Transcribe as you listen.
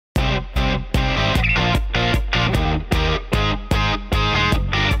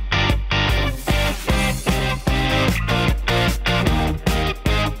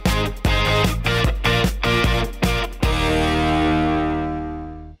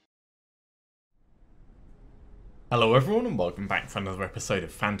Hello everyone and welcome back for another episode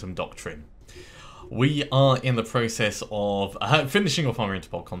of Phantom Doctrine. We are in the process of finishing off our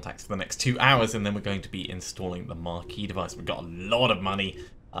Interpol contacts for the next 2 hours, and then we're going to be installing the marquee device. We've got a lot of money,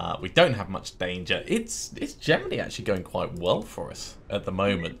 we don't have much danger. It's generally actually going quite well for us at the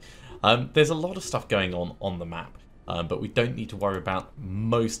moment. There's a lot of stuff going on the map, but we don't need to worry about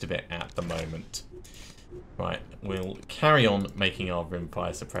most of it at the moment. Right, we'll carry on making our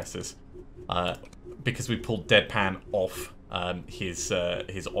rimfire suppressors. Because we pulled Deadpan off, his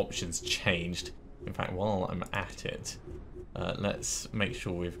options changed. In fact, while I'm at it, let's make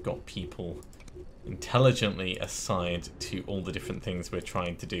sure we've got people intelligently assigned to all the different things we're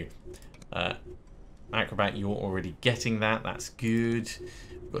trying to do. Acrobat, you're already getting that. That's good.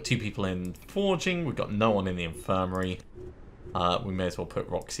 We've got 2 people in forging. We've got no one in the infirmary. We may as well put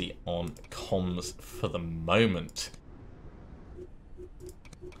Roxy on comms for the moment.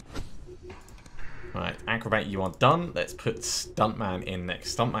 Right, Acrobat, you are done. Let's put Stuntman in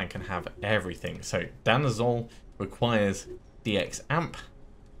next. Stuntman can have everything. So Danazol requires DX Amp.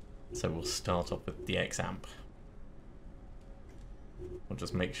 So we'll start off with DX Amp. We'll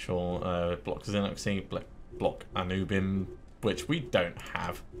just make sure block Xenoxy, block Anubim, which we don't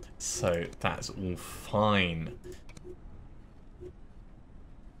have. So that's all fine.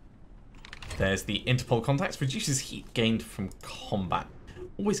 There's the Interpol contacts. Reduces heat gained from combat.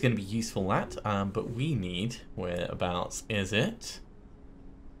 Always going to be useful, that, but we need, whereabouts is it?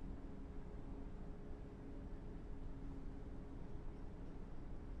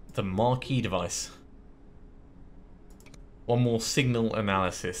 The marquee device. One more signal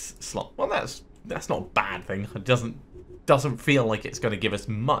analysis slot. Well, that's not a bad thing. It doesn't feel like it's going to give us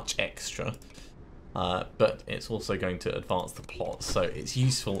much extra, but it's also going to advance the plot, so it's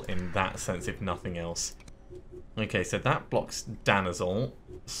useful in that sense, if nothing else. Okay, so that blocks Danazol,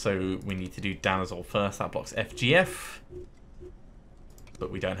 so we need to do Danazol first. That blocks FGF,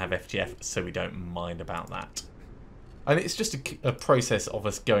 but we don't have FGF, so we don't mind about that. And it's just a process of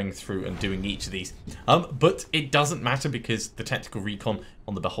us going through and doing each of these. But it doesn't matter because the technical recon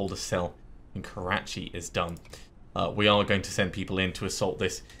on the Beholder cell in Karachi is done. We are going to send people in to assault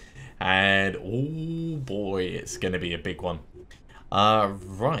this, and oh boy, it's going to be a big one.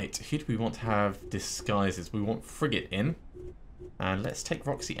 Right, who do we want to have disguises? We want Frigate in. And let's take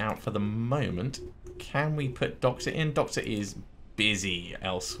Roxy out for the moment. Can we put Doctor in? Doctor is busy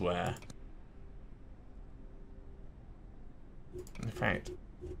elsewhere. In fact,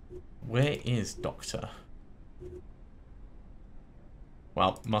 where is Doctor?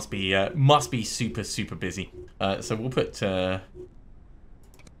 Well, must be super busy. So we'll put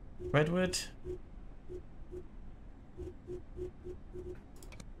Redwood.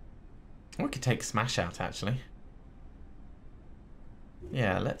 We could take Smash out, actually.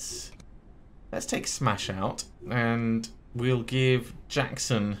 Yeah, let's take Smash out, and we'll give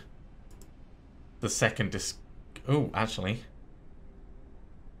Jackson the second disc. Oh, actually,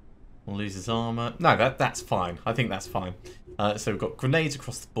 we'll lose his armor. No, that's fine. I think that's fine. So we've got grenades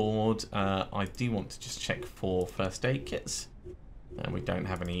across the board. I do want to just check for first aid kits. We don't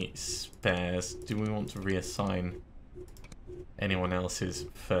have any spares. Do we want to reassign anyone else's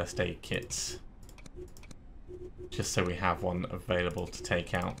first aid kits, just so we have one available to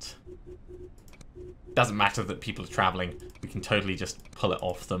take out? Doesn't matter that people are traveling, we can totally just pull it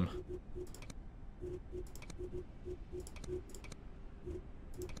off them.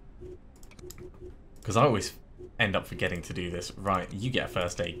 Because I always end up forgetting to do this. Right, you get a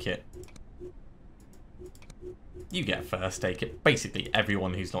first aid kit. You get a first aid kit. Basically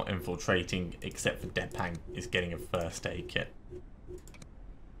everyone who's not infiltrating except for Deadpan is getting a first aid kit.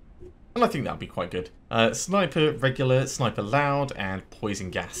 And I think that'd be quite good. Sniper regular, sniper loud, and poison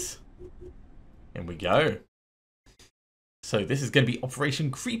gas. In we go. So this is going to be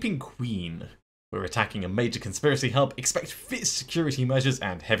Operation Creeping Queen. We're attacking a major conspiracy hub. Expect fierce security measures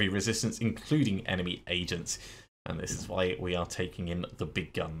and heavy resistance, including enemy agents. And this is why we are taking in the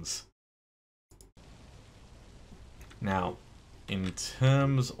big guns. Now, in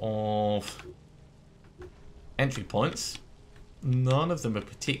terms of entry points, none of them are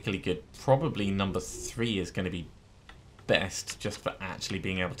particularly good. Probably number 3 is going to be best, just for actually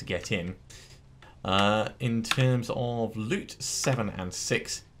being able to get in. In terms of loot, 7 and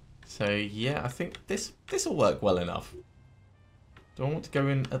 6. So yeah, I think this will work well enough. Do I want to go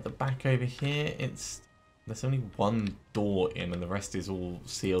in at the back over here? There's only one door in, and the rest is all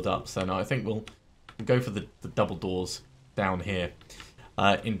sealed up. So no, I think we'll go for the double doors down here.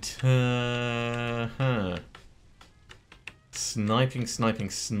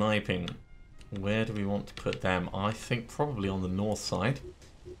 Sniping. Where do we want to put them? I think probably on the north side.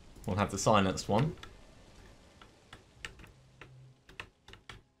 We'll have the silenced one.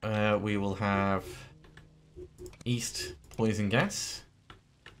 We will have east poison gas.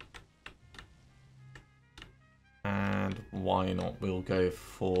 And why not? We'll go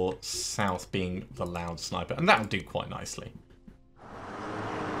for south being the loud sniper. And that'll do quite nicely.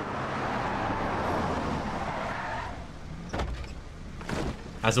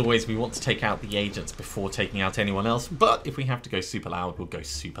 As always, we want to take out the agents before taking out anyone else, but if we have to go super loud, we'll go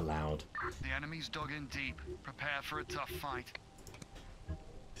super loud. The enemy's dug in deep. Prepare for a tough fight.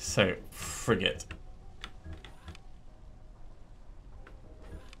 So, frigate.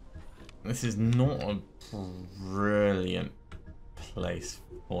 This is not a brilliant place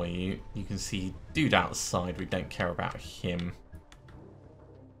for you. You can see dude outside, we don't care about him.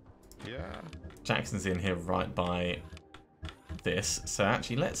 Yeah. Jackson's in here right by this. So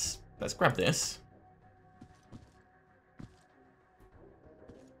actually let's grab this.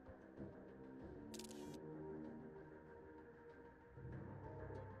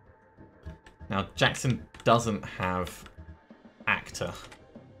 Now Jackson doesn't have actor.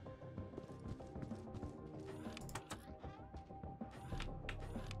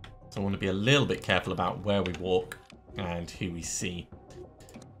 So I want to be a little bit careful about where we walk and who we see.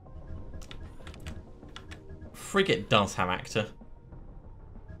 Frigate does have actor.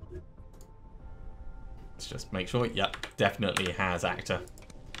 Let's just make sure. Yep, definitely has actor.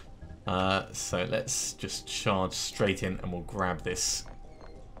 So let's just charge straight in and we'll grab this.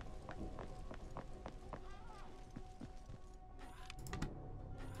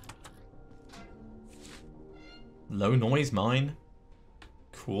 Low noise mine.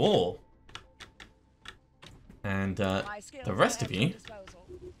 Cool. And the rest of you,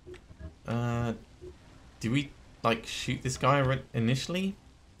 do we like shoot this guy initially?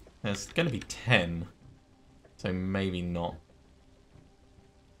 There's going to be 10, so maybe not.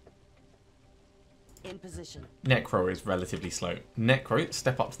 In position. Necro is relatively slow. Necro,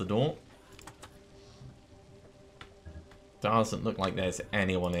 step up to the door. Doesn't look like there's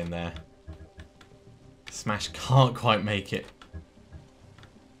anyone in there. Smash can't quite make it.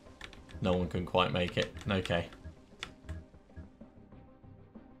 No one can quite make it. Okay.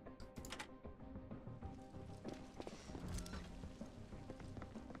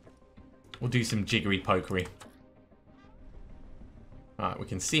 We'll do some jiggery pokery. Alright, we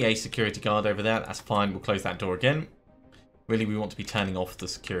can see a security guard over there. That's fine. We'll close that door again. Really, we want to be turning off the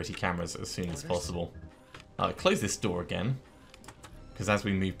security cameras as soon as possible. Close this door again. Because as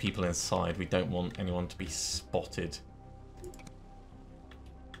we move people inside, we don't want anyone to be spotted.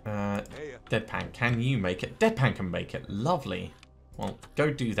 Deadpan, can you make it? Deadpan can make it. Lovely. Well,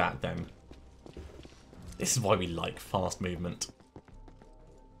 go do that then. This is why we like fast movement.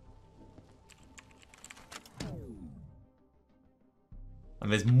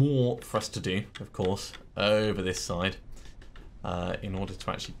 And there's more for us to do, of course, over this side. In order to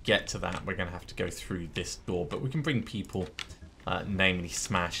actually get to that, we're going to have to go through this door. But we can bring people, namely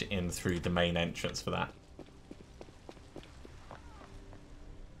Smash, in through the main entrance for that.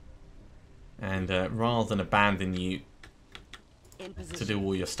 And rather than abandon you to do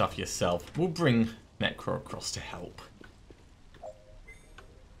all your stuff yourself, we'll bring Necro across to help.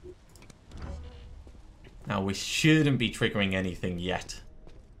 Now, we shouldn't be triggering anything yet.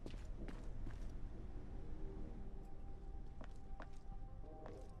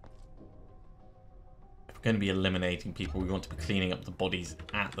 If we're going to be eliminating people, we want to be cleaning up the bodies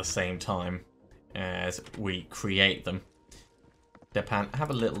at the same time as we create them. Depan,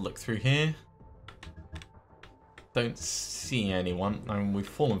 have a little look through here. Don't see anyone. I mean, we've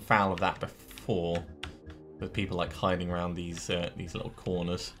fallen foul of that before, with people like hiding around these little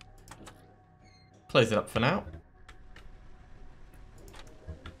corners. Close it up for now.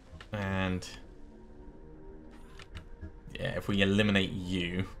 And yeah, if we eliminate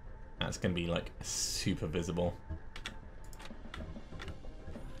you, that's going to be like super visible.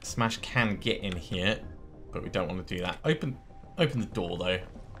 Smash can get in here, but we don't want to do that. Open the door though.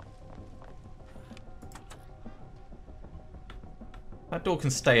 That door can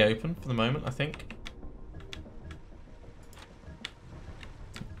stay open for the moment, I think.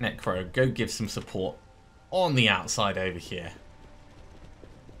 Necro, go give some support on the outside over here.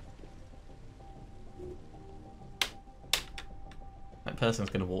 That person's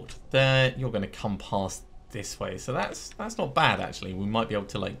going to walk to there. You're going to come past this way. So that's not bad, actually. We might be able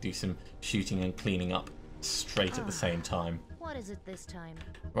to like do some shooting and cleaning up straight at the same time. What is it this time?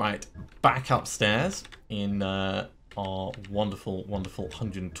 Right, back upstairs in our wonderful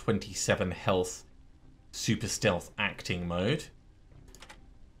 127 health super stealth acting mode.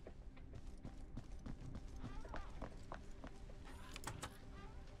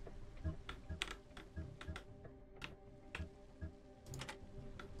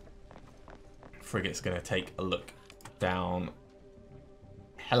 frigate's going to take a look down.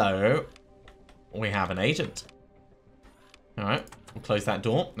 Hello. We have an agent. Alright, we'll close that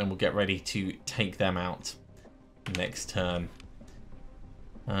door, then we'll get ready to take them out next turn.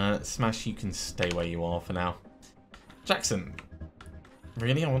 Smash, you can stay where you are for now. Jackson,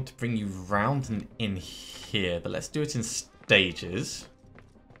 really, I want to bring you round and in here, but let's do it in stages.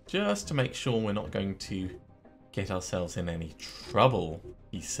 Just to make sure we're not going to get ourselves in any trouble,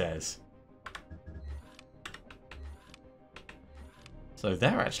 he says. So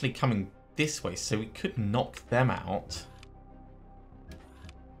they're actually coming this way, so we could knock them out.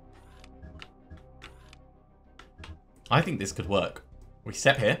 I think this could work. We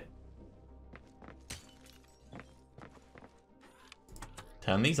step here.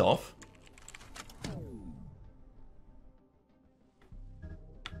 Turn these off.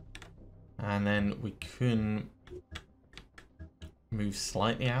 And then we can move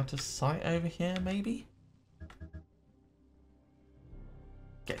slightly out of sight over here, maybe?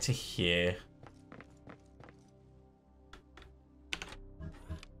 Get to here.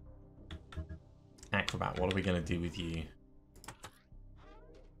 Acrobat, what are we going to do with you?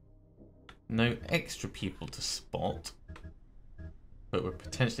 No extra people to spot. But we're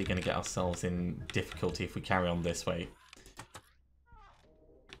potentially going to get ourselves in difficulty if we carry on this way.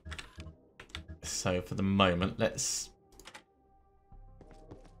 So for the moment, let's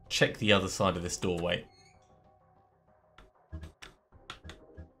check the other side of this doorway.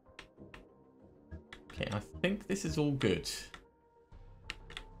 Okay, I think this is all good.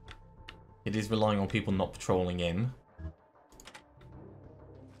 It is relying on people not patrolling in.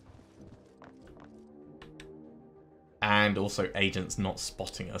 And also agents not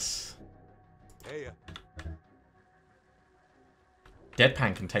spotting us. Hey.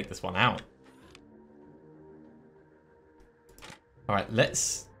 Deadpan can take this one out. Alright,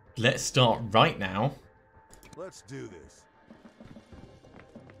 let's start right now. Let's do this.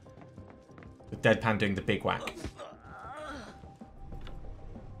 With Deadpan doing the big whack.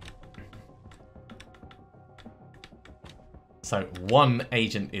 So one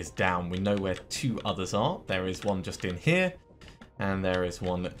agent is down. We know where two others are. There is one just in here, and there is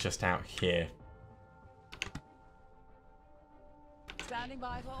one just out here. Standing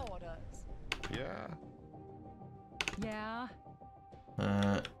by for orders. Yeah. Yeah.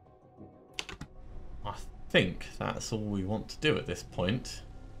 I think that's all we want to do at this point.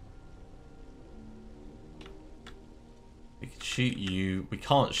 We can shoot you. We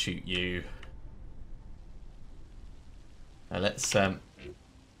can't shoot you. Let's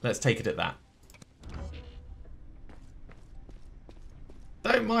take it at that.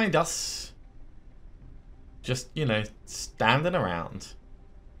 Don't mind us. Just, you know, standing around.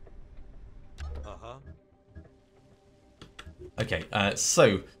 Uh-huh. Okay,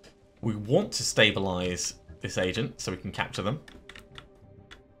 so we want to stabilize this agent so we can capture them.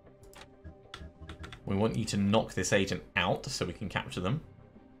 We want you to knock this agent out so we can capture them.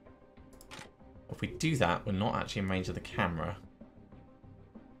 If we do that, we're not actually in range of the camera.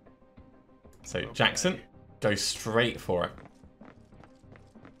 So, okay. Jackson, go straight for it.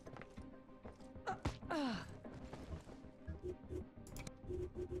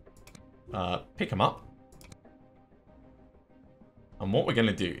 Pick them up. And what we're going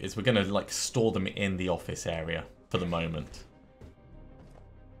to do is we're going to, like, store them in the office area for the moment.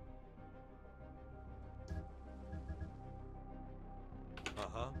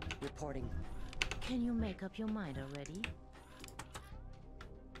 Uh-huh. Reporting. Can you make up your mind already?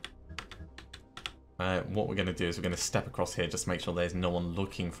 What we're going to do is we're going to step across here just to make sure there's no one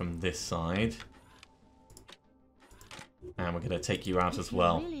looking from this side. And we're going to take you out as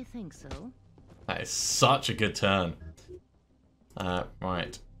well. You really think so? That is such a good turn.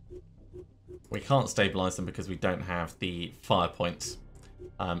 Right. We can't stabilize them because we don't have the fire points.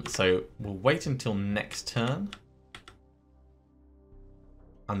 So we'll wait until next turn.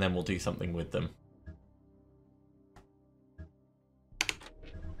 And then we'll do something with them.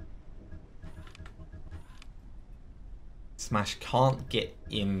 Smash can't get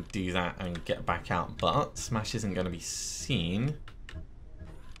in, do that, and get back out, but Smash isn't going to be seen.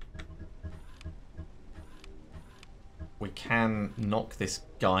 We can knock this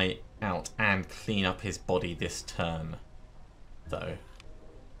guy out and clean up his body this turn, though.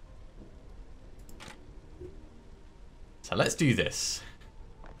 So let's do this.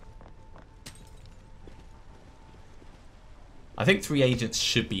 I think 3 agents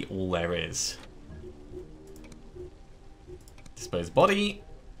should be all there is. Dispose body.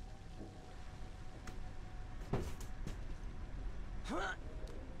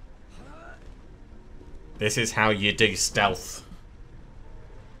 This is how you do stealth.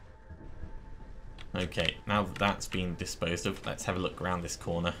 Okay, now that that's been disposed of, let's have a look around this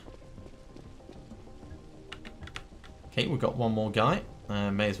corner. Okay, we've got one more guy.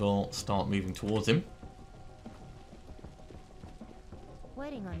 May as well start moving towards him.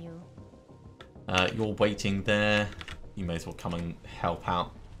 Waiting on you. You're waiting there. You may as well come and help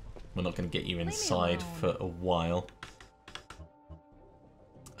out. We're not going to get you inside for a while.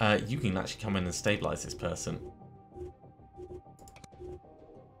 You can actually come in and stabilize this person.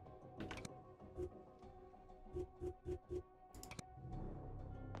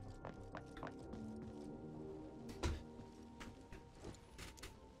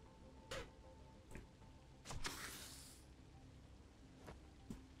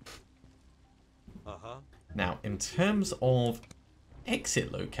 Now, in terms of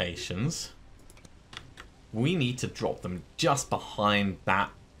exit locations, we need to drop them just behind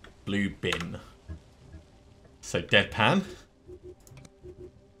that blue bin. So, Deadpan,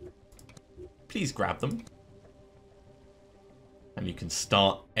 please grab them. And you can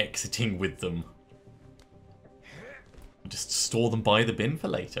start exiting with them. Just store them by the bin for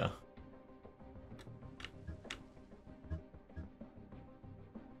later.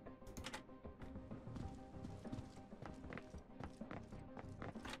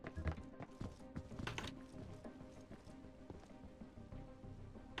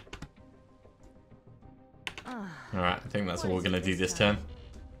 Alright, I think that's all we're going to do this turn.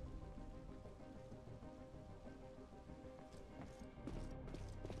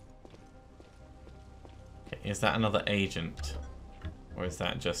 Okay, is that another agent? Or is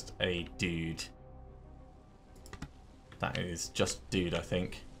that just a dude? That is just dude, I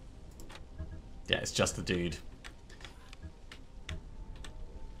think. Yeah, it's just a dude.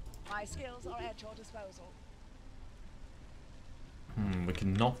 My skills are at your disposal. We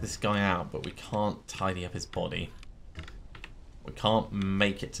can knock this guy out, but we can't tidy up his body. We can't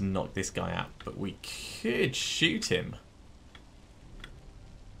make it to knock this guy out, but we could shoot him.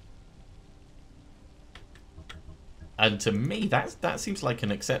 And to me, that seems like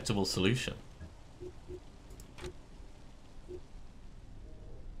an acceptable solution.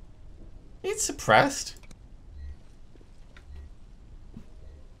 It's suppressed.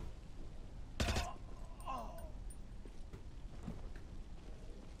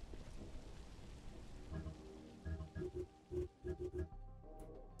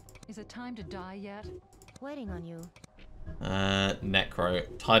 Is it time to die yet? Waiting on you. Necro,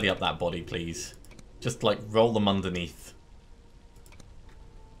 tidy up that body, please. Just, like, roll them underneath.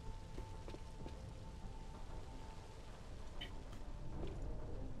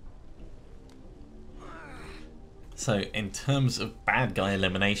 So, in terms of bad guy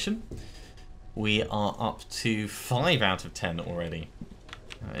elimination, we are up to 5 out of 10 already.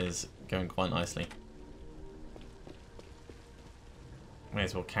 That is going quite nicely. May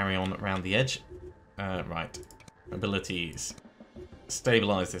as well carry on around the edge. Right. Abilities.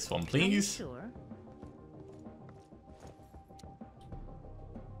 Stabilize this one, please. Sure.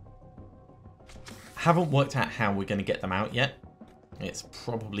 Haven't worked out how we're going to get them out yet. It's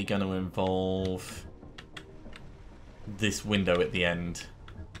probably going to involve this window at the end.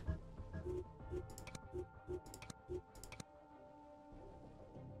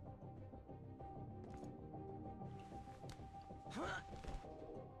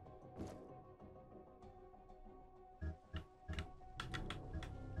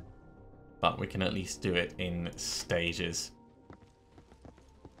 But we can at least do it in stages.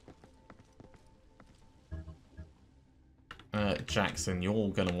 Jackson, you're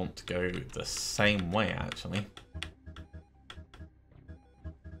going to want to go the same way, actually.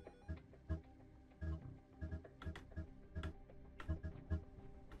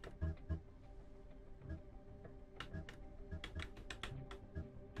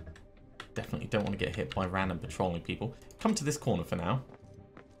 Definitely don't want to get hit by random patrolling people. Come to this corner for now.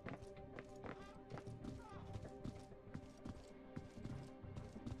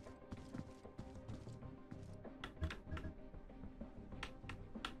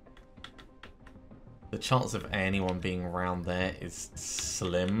 The chance of anyone being around there is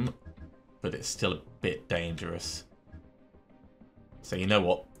slim, but it's still a bit dangerous. So you know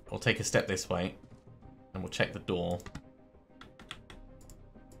what? We'll take a step this way, and we'll check the door.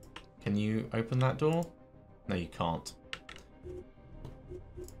 Can you open that door? No, you can't.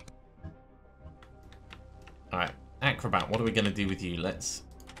 Alright, Acrobat, what are we going to do with you? Let's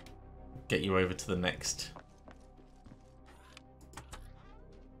get you over to the next.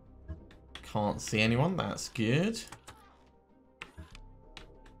 Can't see anyone, that's good.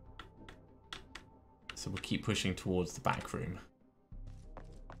 So we'll keep pushing towards the back room.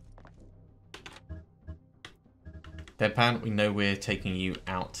 Deadpan, we know we're taking you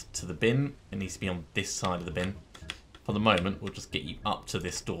out to the bin. It needs to be on this side of the bin. For the moment, we'll just get you up to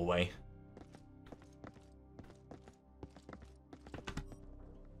this doorway.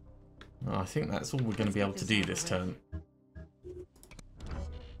 Oh, I think that's all we're going to be able to do this turn.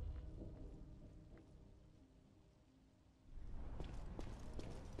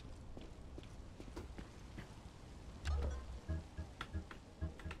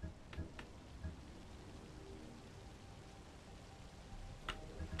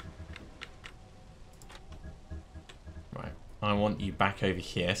 Right, I want you back over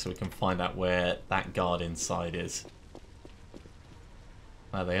here so we can find out where that guard inside is.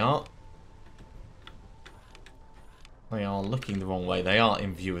 There they are. They are looking the wrong way. They are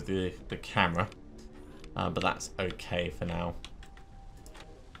in view of the camera. But that's okay for now.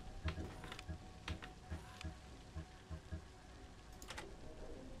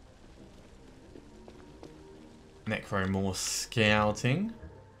 Necro more scouting.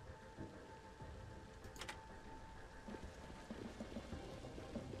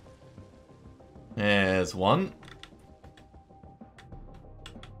 There's one.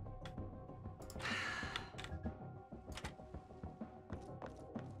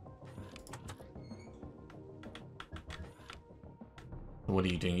 What are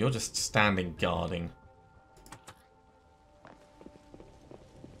you doing? You're just standing guarding.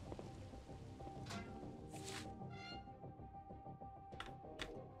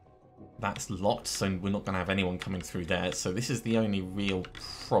 That's locked, so we're not going to have anyone coming through there. So this is the only real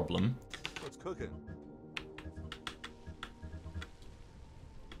problem. What's cooking?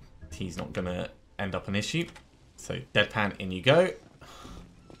 He's not going to end up an issue. So Deadpan, in you go.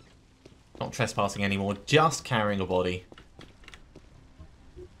 Not trespassing anymore, just carrying a body.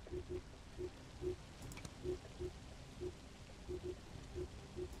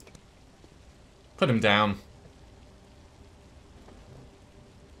 Put him down.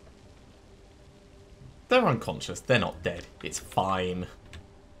 They're unconscious. They're not dead. It's fine.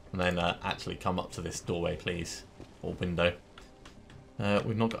 And then actually come up to this doorway, please. Or window.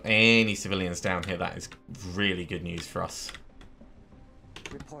 We've not got any civilians down here. That is really good news for us.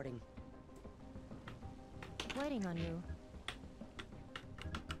 Reporting. Waiting on you.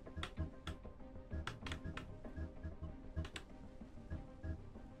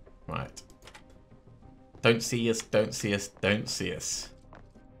 Right. Don't see us, don't see us, don't see us.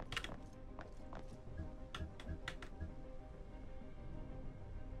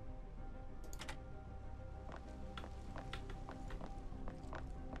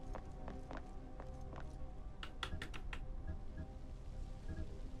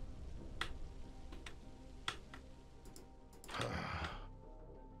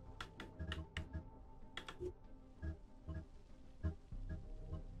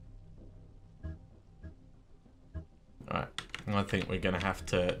 Alright, I think we're going to have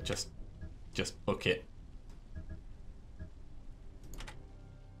to just book it.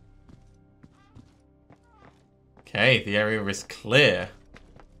 Okay, the area is clear.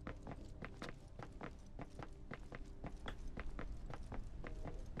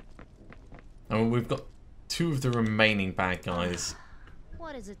 And we've got two of the remaining bad guys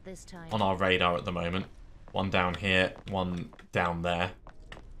What is it this time? on our radar at the moment. One down here, one down there.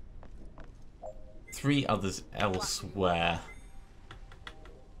 3 others elsewhere.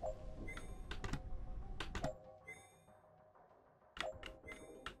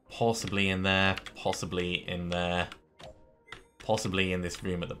 Possibly in there, possibly in there, possibly in this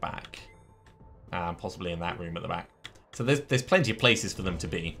room at the back, and possibly in that room at the back. So there's plenty of places for them to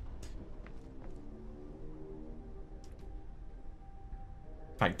be.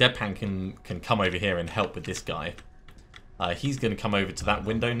 In fact, Deadpan can come over here and help with this guy. He's going to come over to that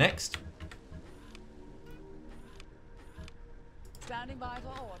window next. Standing by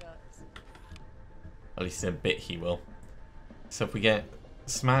for orders. At least in a bit he will. So if we get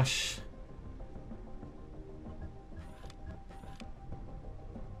smash.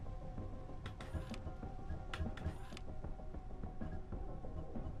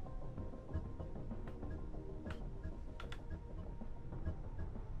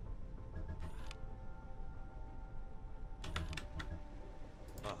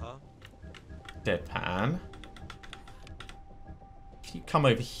 Deadpan. If you come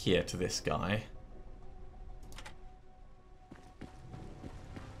over here to this guy.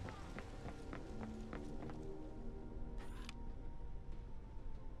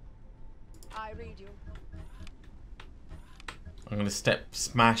 I read you. I'm going to step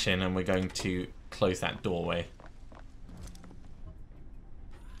smash in and we're going to close that doorway.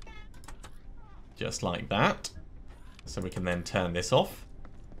 Just like that. So we can then turn this off.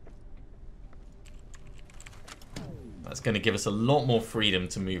 That's going to give us a lot more freedom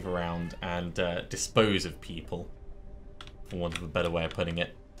to move around and dispose of people, for want of a better way of putting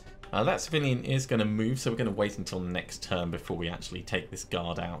it. That civilian is going to move, so we're going to wait until next turn before we actually take this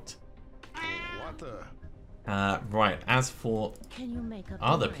guard out. What the? Right, as for Can you make up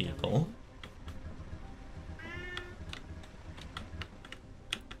other your mind people,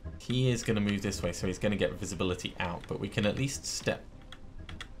 he is going to move this way, so he's going to get visibility out, but we can at least step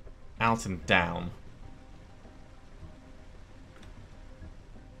out and down.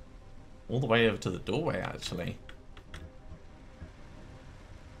 All the way over to the doorway, actually.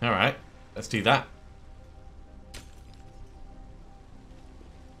 Alright, let's do that.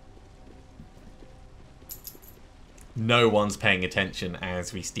 No one's paying attention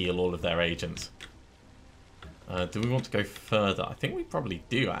as we steal all of their agents. Do we want to go further? I think we probably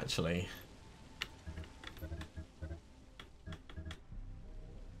do, actually.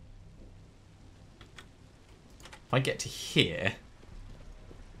 If I get to here,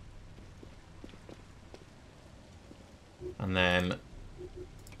 and then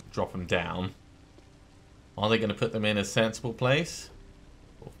drop them down, are they going to put them in a sensible place?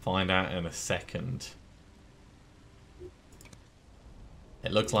 We'll find out in a second.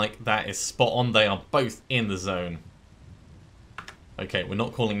 It looks like that is spot on. They are both in the zone. Okay, we're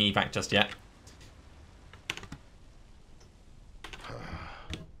not calling evac just yet.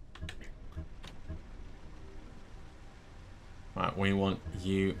 Right, we want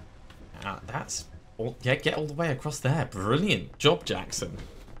you out. That's all. Yeah, get all the way across there. Brilliant job, Jackson.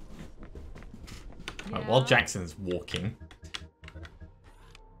 Right, while Jackson's walking,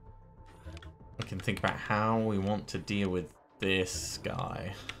 we can think about how we want to deal with this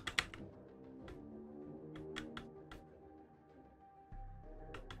guy.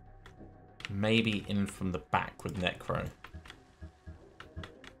 Maybe in from the back with Necro.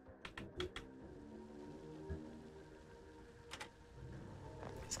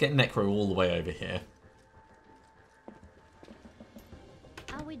 Let's get Necro all the way over here.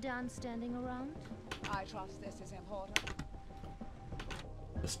 Are we done standing around? I trust this is important.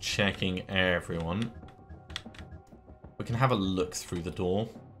 Just checking everyone. We can have a look through the door.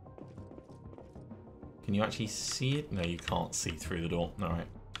 Can you actually see it? No, you can't see through the door. Alright.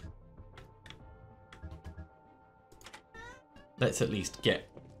 Let's at least get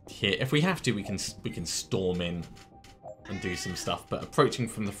here. If we have to, we can storm in and do some stuff. But approaching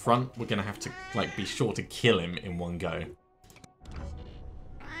from the front, we're gonna have to like be sure to kill him in one go.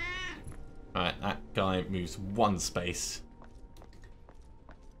 Alright, that guy moves one space.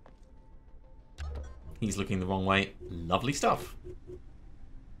 He's looking the wrong way. Lovely stuff.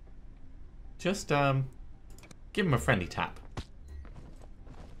 Just give him a friendly tap.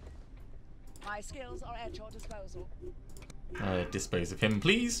 My skills are at your disposal. Dispose of him,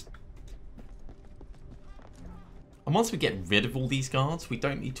 please. And once we get rid of all these guards, we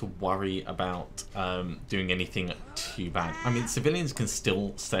don't need to worry about doing anything too bad. I mean, civilians can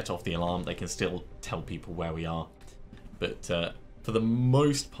still set off the alarm. They can still tell people where we are. But for the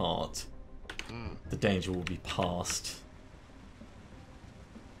most part, the danger will be past.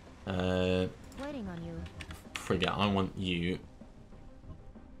 Waiting on you. Frigate, I want you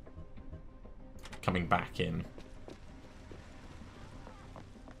coming back in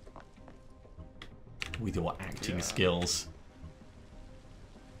with your acting skills.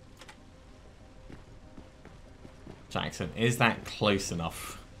 Jackson, is that close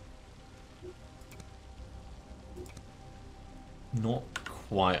enough? Not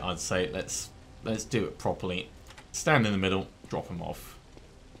quite, I'd say. Let's do it properly. Stand in the middle, drop him off.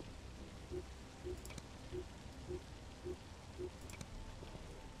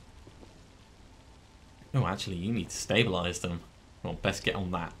 Oh, actually, you need to stabilize them. Well, best get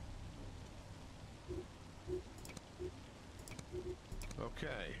on that.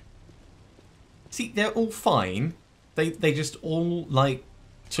 Okay. See, they're all fine. They just all, like,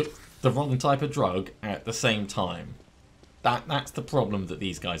 took the wrong type of drug at the same time. That's the problem that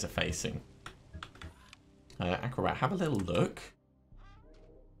these guys are facing. Acrobat, have a little look.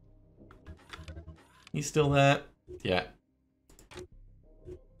 You still there? Yeah.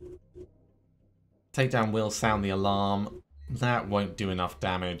 Takedown will sound the alarm. That won't do enough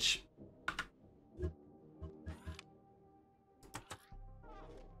damage.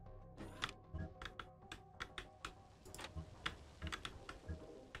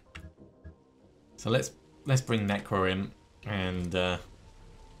 So let's bring Necro in and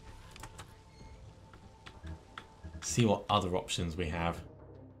see what other options we have.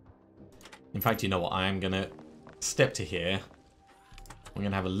 In fact, you know what? I am gonna step to here. I'm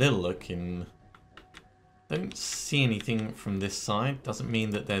gonna have a little look in. Don't see anything from this side. Doesn't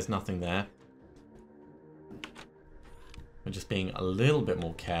mean that there's nothing there. We're just being a little bit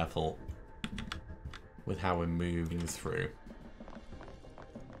more careful with how we're moving through.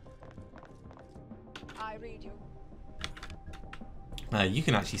 I read you. You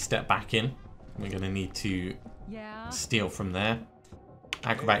can actually step back in. We're going to need to steal from there.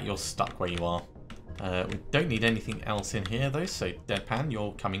 Acrobat, you're stuck where you are. We don't need anything else in here though, so Deadpan,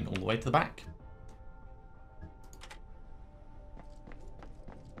 you're coming all the way to the back.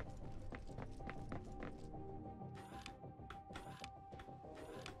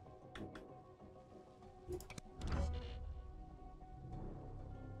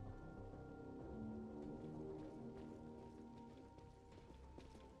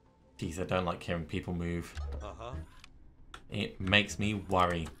 Jeez, I don't like hearing people move. It makes me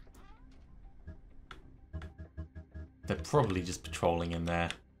worry. They're probably just patrolling in there,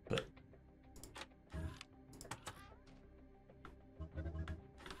 but...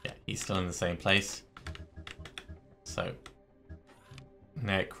 yeah, he's still in the same place. So...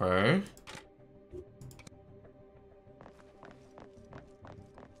 Necro...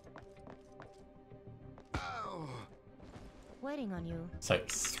 Waiting on you. So,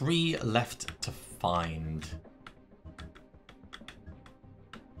 3 left to find.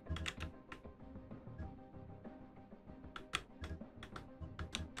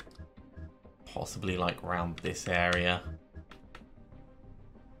 Possibly like around this area.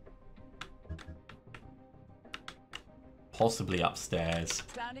 Possibly upstairs.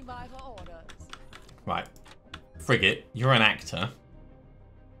 Standing by for orders. Right. Frigate, you're an actor.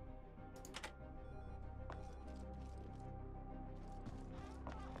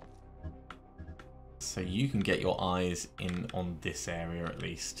 So you can get your eyes in on this area at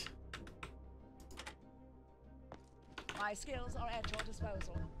least. My skills are at your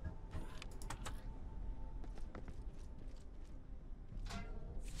disposal.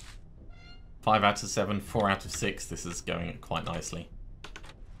 Five out of 7, 4 out of 6. This is going quite nicely.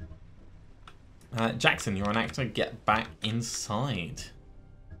 Jackson, you're an actor. Get back inside.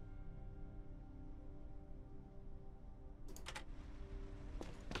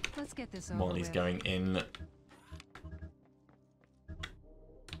 Let's get this over Molly's with. going in.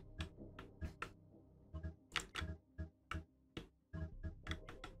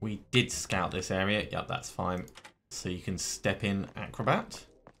 We did scout this area. Yep, that's fine. So you can step in, Acrobat.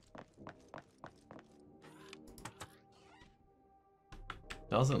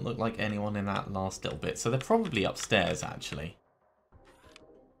 Doesn't look like anyone in that last little bit. So they're probably upstairs, actually.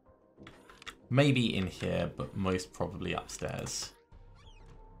 Maybe in here, but most probably upstairs.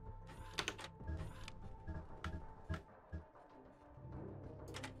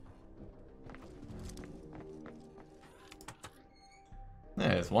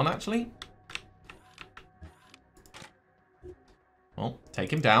 There's one, actually. Well,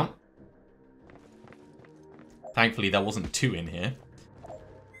 take him down. Thankfully, there wasn't 2 in here.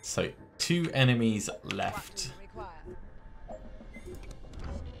 So, 2 enemies left.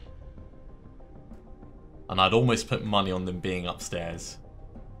 And I'd almost put money on them being upstairs.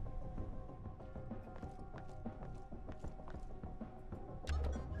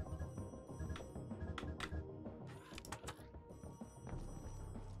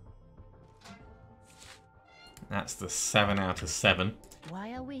 That's the 7 out of 7.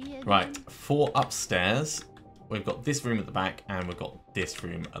 Why are we here? Right, 4 upstairs. We've got this room at the back, and we've got this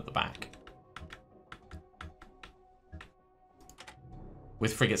room at the back.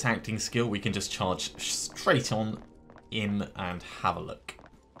 With Frigate's acting skill, we can just charge straight on in and have a look.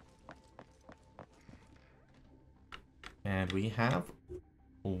 And we have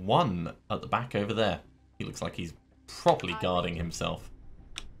 1 at the back over there. He looks like he's properly guarding himself.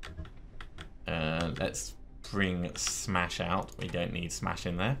 Let's bring Smash out. We don't need Smash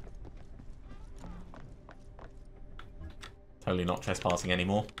in there. Totally not trespassing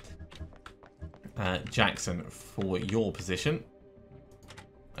anymore. Jackson, for your position.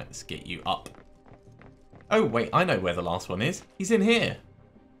 Let's get you up. Oh, wait, I know where the last one is. He's in here.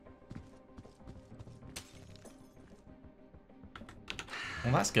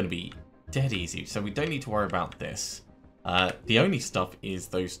 Well, that's going to be dead easy, so we don't need to worry about this. The only stuff is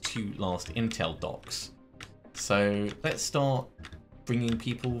those 2 last intel docs. So let's start bringing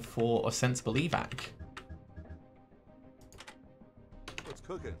people for a sensible evac. What's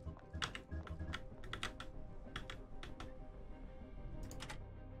cooking?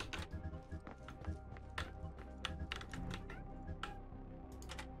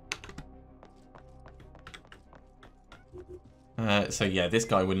 So yeah, this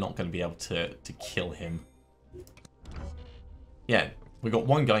guy, we're not going to be able to kill him. Yeah, we got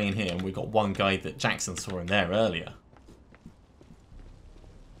 1 guy in here, and we got 1 guy that Jackson saw in there earlier.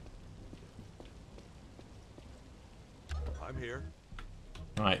 here.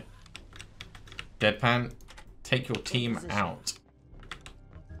 Right. Deadpan, take your team position. out.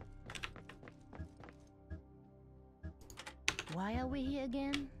 Why are we here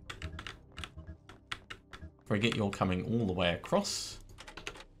again? Frigate, you're coming all the way across.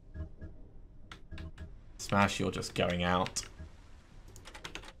 Smash, you're just going out.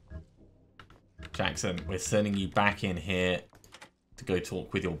 Jackson, we're sending you back in here to go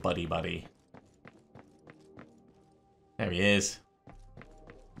talk with your buddy. There he is.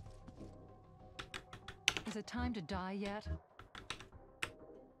 Is it time to die yet?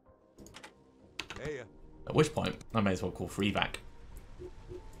 Hey, At which point, I may as well call for evac.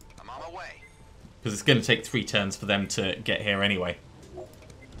 I'm on my way. Because it's going to take 3 turns for them to get here anyway.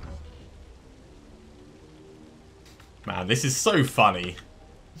 Man, this is so funny.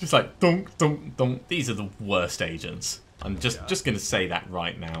 Just like, dunk, dunk, dunk. These are the worst agents. I'm just going to say that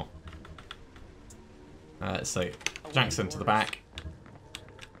right now. So, Jackson to the back.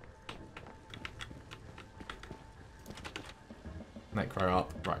 Necro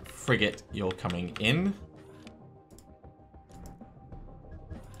up. Right, Frigate, you're coming in.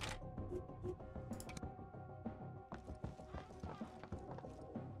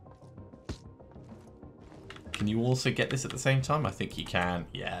 Can you also get this at the same time? I think you can.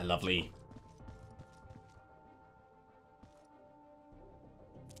 Yeah, lovely.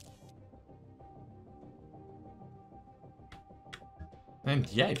 And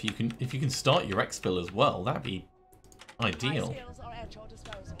yeah, if you can start your exfil as well, that'd be My ideal. skills are at your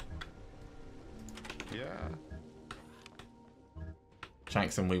disposal. Yeah.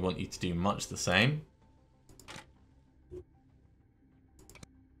 Jackson, we want you to do much the same.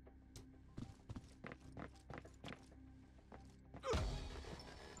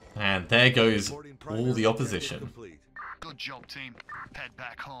 And there goes reporting all primary the objective opposition. complete. Good job, team. Head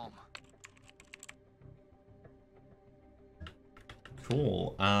back home.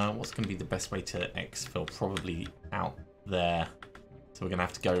 Cool. What's going to be the best way to exfil? Probably out there. So we're going to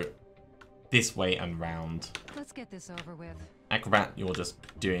have to go this way and round. Let's get this over with. Acrobat, you're just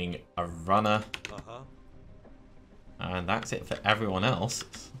doing a runner. Uh-huh. And that's it for everyone else.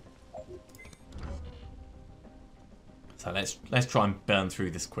 So let's try and burn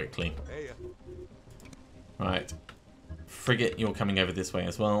through this quickly. Hey, Right. Frigate, you're coming over this way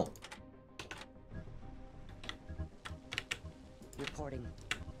as well. Reporting.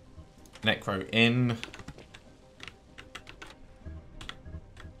 Necro in.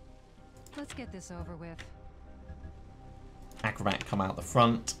 Let's get this over with. Acrobat, come out the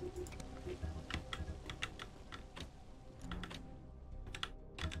front.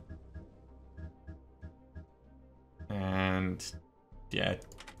 And yeah,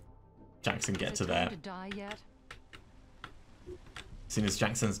 Jackson get Is to it there. time to die yet? As soon as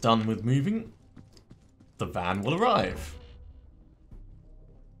Jackson's done with moving, the van will arrive.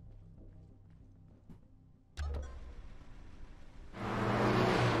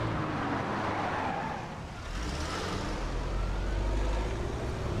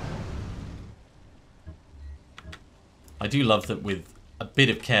 I do love that with a bit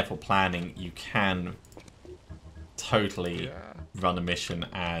of careful planning, you can totally run a mission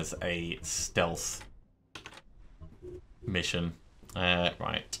as a stealth mission.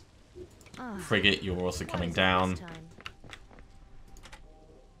 Right. Frigate, you're also What coming is it down. this time?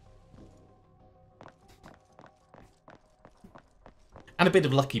 And a bit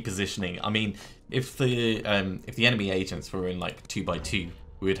of lucky positioning. I mean, if the enemy agents were in like 2x2,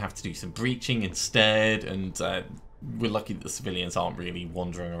 we would have to do some breaching instead, and we're lucky that the civilians aren't really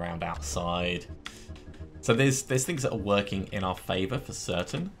wandering around outside. So there's things that are working in our favor for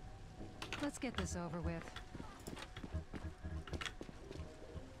certain. Let's get this over with.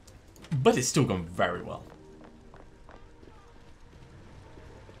 But it's still gone very well.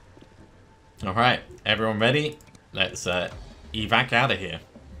 Alright, everyone ready? Let's evac out of here.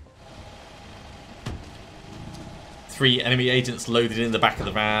 3 enemy agents loaded in the back of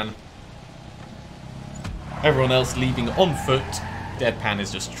the van. Everyone else leaving on foot. Deadpan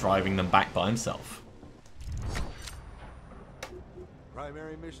is just driving them back by himself.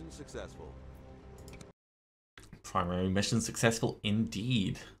 primary mission successful. Primary mission successful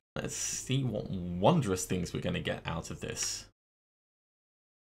indeed. Let's see what wondrous things we're going to get out of this.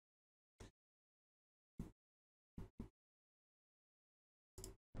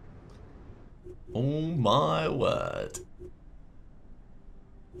 Oh my word.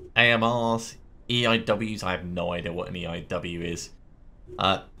 AMRs, EIWs, I have no idea what an EIW is.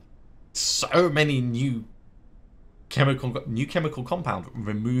 So many new chemical compound.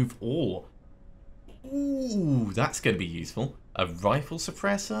 Remove all. Ooh, that's going to be useful. A rifle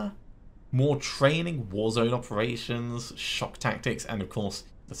suppressor? more training, warzone operations, shock tactics, and of course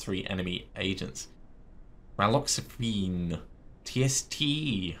the 3 enemy agents. Raloxifene, TST,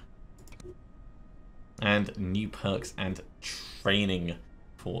 and new perks and training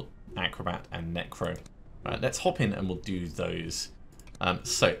for Acrobat and Necro. Right, let's hop in and we'll do those.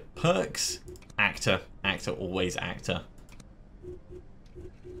 So, perks, actor, always actor.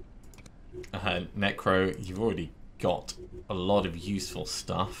 Necro, you've already got a lot of useful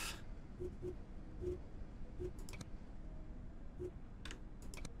stuff.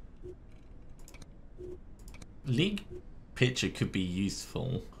 League picture could be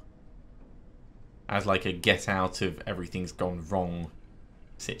useful as like a get out of everything's gone wrong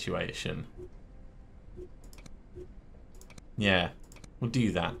situation. Yeah, we'll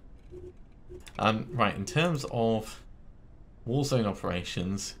do that. Right, in terms of Warzone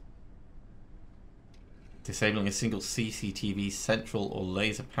operations, disabling a single CCTV, central or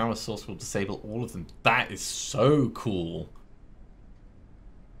laser power source will disable all of them. That is so cool.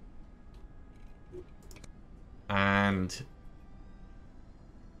 And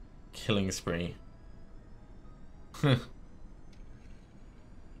killing spree.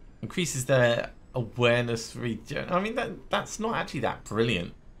 Increases their awareness regen. I mean, that's not actually that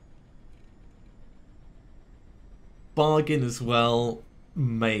brilliant. Bargain as well,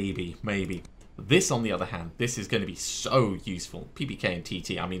 maybe. This, on the other hand, this is going to be so useful. PPK and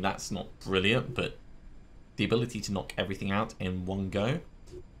TT, I mean, that's not brilliant, but the ability to knock everything out in one go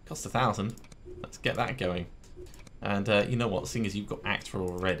costs 1,000. Let's get that going. And you know what? Seeing as you've got actor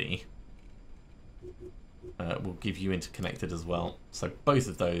already, we'll give you interconnected as well. So both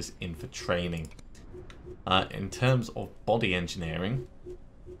of those in for training. In terms of body engineering,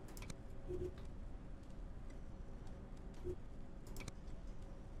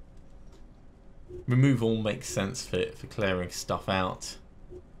 removal makes sense for clearing stuff out.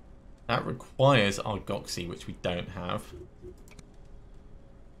 That requires Argoxy, which we don't have.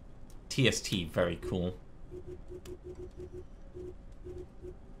 TST, very cool.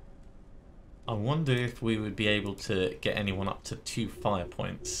 I wonder if we would be able to get anyone up to 2 fire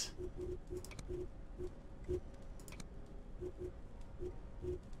points.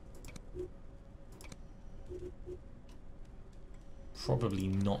 Probably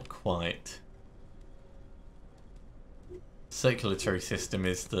not quite. Circulatory system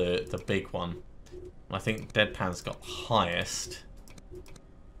is the big one. I think Deadpan's got highest.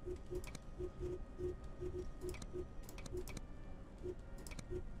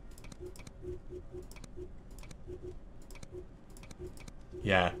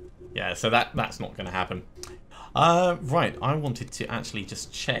 Yeah, so that's not going to happen. Right, I wanted to actually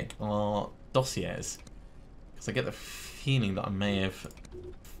just check our dossiers, because I get the feeling that I may have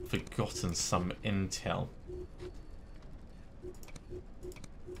forgotten some intel.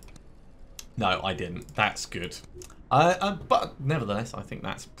 No, I didn't. That's good. But nevertheless, I think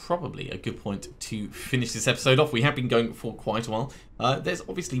that's probably a good point to finish this episode off. We have been going for quite a while. There's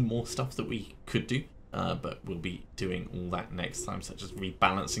obviously more stuff that we could do, but we'll be doing all that next time, such as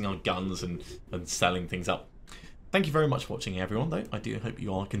rebalancing our guns and selling things up. Thank you very much for watching, everyone, though. I do hope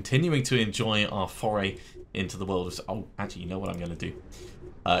you are continuing to enjoy our foray into the world of... Oh, actually, you know what I'm going to do?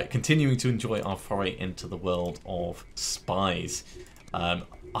 Continuing to enjoy our foray into the world of spies.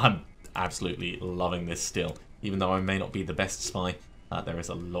 I'm absolutely loving this still. Even though I may not be the best spy, there is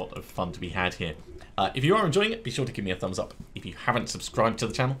a lot of fun to be had here. If you are enjoying it, be sure to give me a thumbs up. If you haven't subscribed to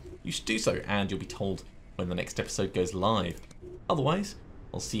the channel, you should do so, and you'll be told when the next episode goes live. Otherwise,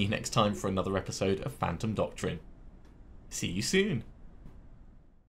 I'll see you next time for another episode of Phantom Doctrine. See you soon.